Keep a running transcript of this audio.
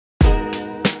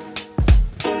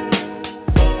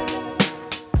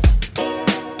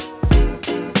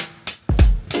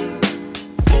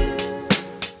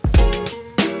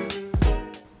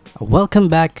Welcome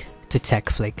back to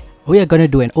TechFlik. We are going to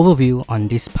do an overview on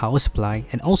this power supply,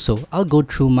 and also I'll go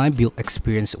through my build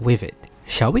experience with it.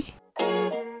 Shall we?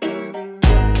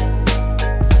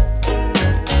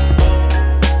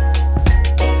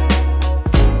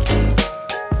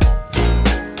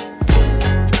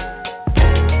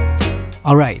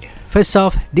 Alright, first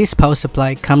off, this power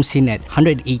supply comes in at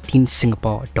 118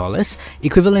 Singapore dollars,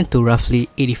 equivalent to roughly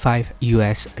 85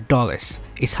 US dollars.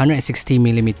 It's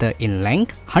 160mm in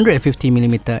length,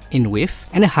 150mm in width,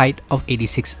 and a height of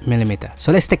 86mm.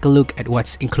 So let's take a look at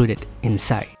what's included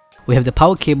inside. We have the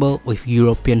power cable with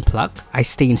European plug. I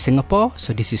stay in Singapore,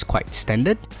 so this is quite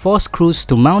standard. 4 screws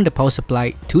to mount the power supply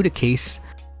to the case,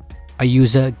 a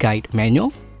user guide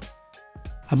manual,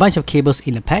 a bunch of cables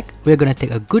in the pack. We're gonna take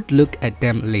a good look at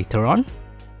them later on.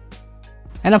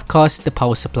 And of course, the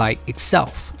power supply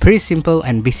itself. Pretty simple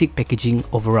and basic packaging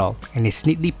overall, and it's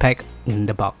neatly packed in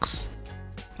the box.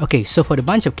 Okay, so for the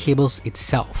bunch of cables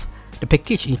itself, the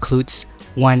package includes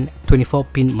one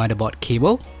 24-pin motherboard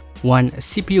cable, one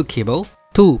CPU cable,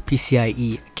 2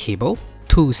 PCIe cable,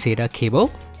 2 SATA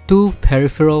cable, 2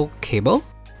 peripheral cable,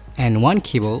 and one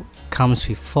cable comes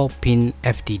with 4-pin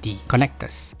FDD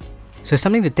connectors. So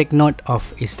something to take note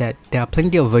of is that there are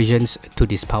plenty of versions to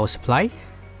this power supply,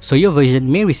 so your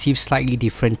version may receive slightly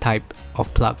different type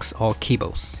of plugs or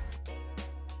cables.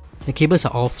 The cables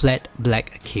are all flat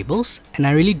black cables, and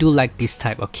I really do like this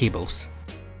type of cables.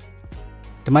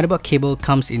 The motherboard cable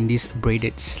comes in this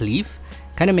braided sleeve,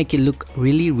 kinda make it look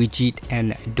really rigid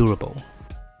and durable.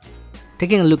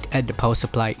 Taking a look at the power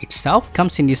supply itself,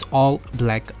 comes in this all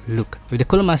black look with the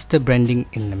Cooler Master branding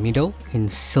in the middle in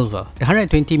silver. The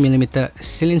 120mm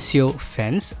Silencio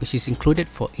fans, which is included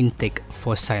for intake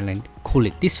for silent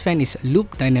cooling. This fan is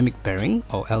loop dynamic bearing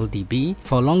or LDB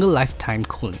for longer lifetime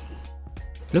cooling.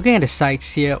 Looking at the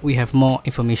sides here, we have more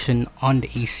information on the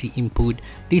AC input,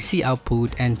 DC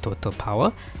output, and total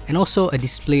power, and also a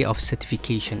display of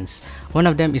certifications. One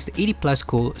of them is the 80+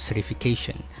 Gold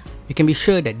certification. You can be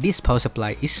sure that this power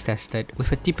supply is tested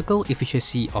with a typical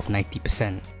efficiency of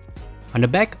 90%. On the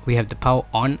back, we have the power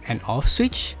on and off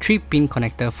switch, 3-pin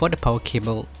connector for the power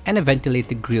cable, and a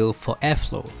ventilated grill for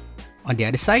airflow. On the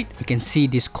other side, you can see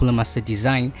this Cooler Master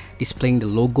design displaying the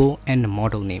logo and the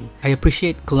model name. I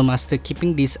appreciate Cooler Master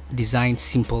keeping this design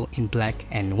simple in black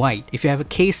and white. If you have a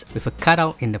case with a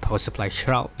cutout in the power supply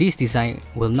shroud, this design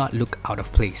will not look out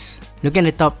of place. Looking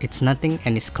at the top, it's nothing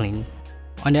and it's clean.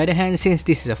 On the other hand, since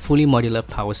this is a fully modular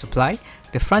power supply,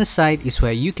 the front side is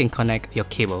where you can connect your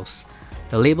cables.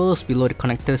 The labels below the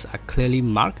connectors are clearly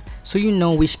marked, so you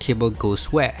know which cable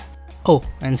goes where. Oh,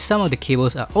 and some of the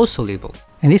cables are also labeled.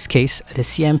 In this case, the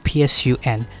PSU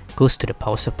end goes to the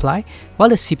power supply, while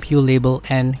the CPU label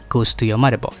end goes to your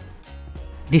motherboard.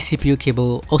 This CPU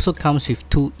cable also comes with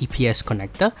 2 EPS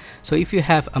connector, so if you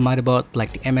have a motherboard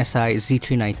like the MSI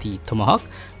Z390 Tomahawk,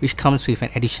 which comes with an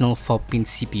additional 4-pin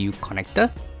CPU connector,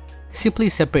 simply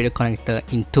separate the connector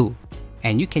in 2,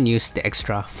 and you can use the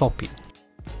extra 4-pin.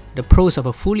 The pros of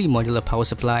a fully modular power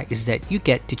supply is that you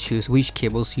get to choose which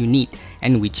cables you need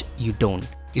and which you don't.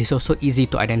 It is also easy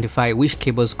to identify which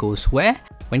cables goes where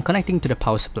when connecting to the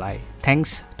power supply,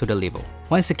 thanks to the label.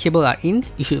 Once the cables are in,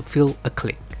 you should feel a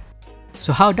click.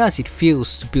 So how does it feel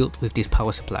to build with this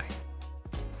power supply?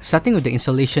 Starting with the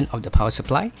installation of the power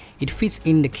supply, it fits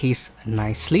in the case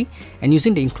nicely, and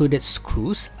using the included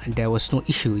screws, there was no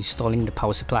issue installing the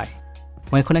power supply.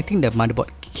 When connecting the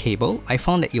motherboard cable, I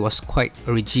found that it was quite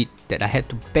rigid that I had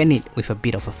to bend it with a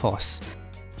bit of a force.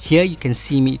 Here you can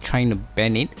see me trying to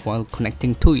bend it while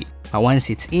connecting to it, but once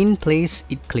it's in place,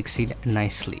 it clicks in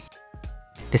nicely.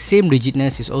 The same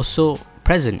rigidness is also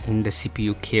present in the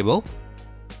CPU cable,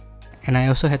 and I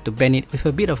also had to bend it with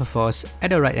a bit of a force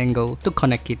at a right angle to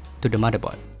connect it to the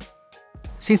motherboard.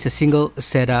 Since a single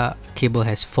SATA cable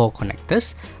has 4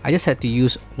 connectors, I just had to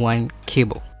use one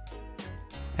cable,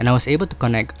 and I was able to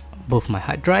connect both my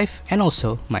hard drive and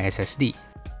also my SSD.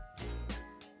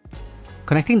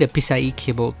 Connecting the PCIe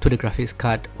cable to the graphics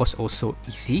card was also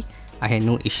easy. I had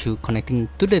no issue connecting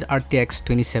to the RTX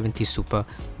 2070 Super,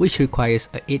 which requires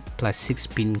a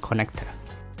 8+6-pin connector.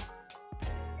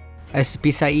 As the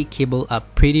PCIe cable are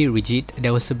pretty rigid,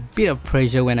 there was a bit of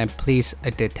pressure when I placed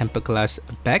the tempered glass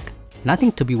back.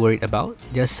 Nothing to be worried about,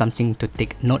 just something to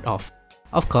take note of.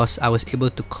 Of course, I was able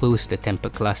to close the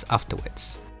tempered glass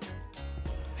afterwards.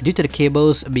 Due to the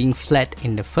cables being flat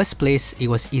in the first place, it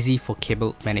was easy for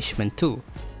cable management too.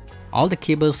 All the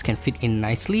cables can fit in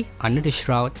nicely under the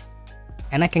shroud,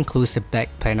 and I can close the back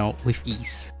panel with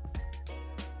ease.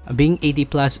 Being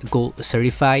 80+ Gold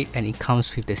certified, and it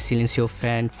comes with the Silencio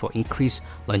fan for increased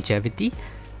longevity,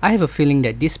 I have a feeling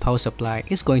that this power supply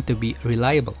is going to be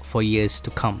reliable for years to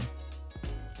come.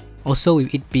 Also,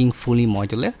 with it being fully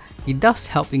modular, it does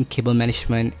help in cable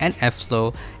management and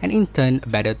airflow, and in turn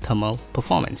better thermal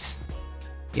performance.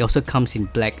 It also comes in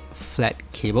black flat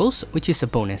cables, which is a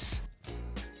bonus.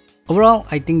 Overall,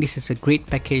 I think this is a great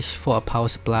package for a power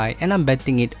supply, and I'm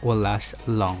betting it will last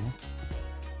long.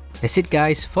 That's it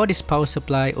guys for this power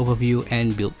supply overview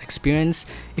and build experience.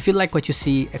 If you like what you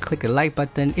see, click the like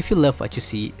button. If you love what you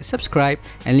see, subscribe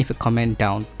and leave a comment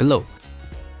down below.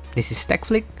 This is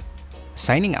TechFlik,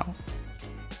 signing out.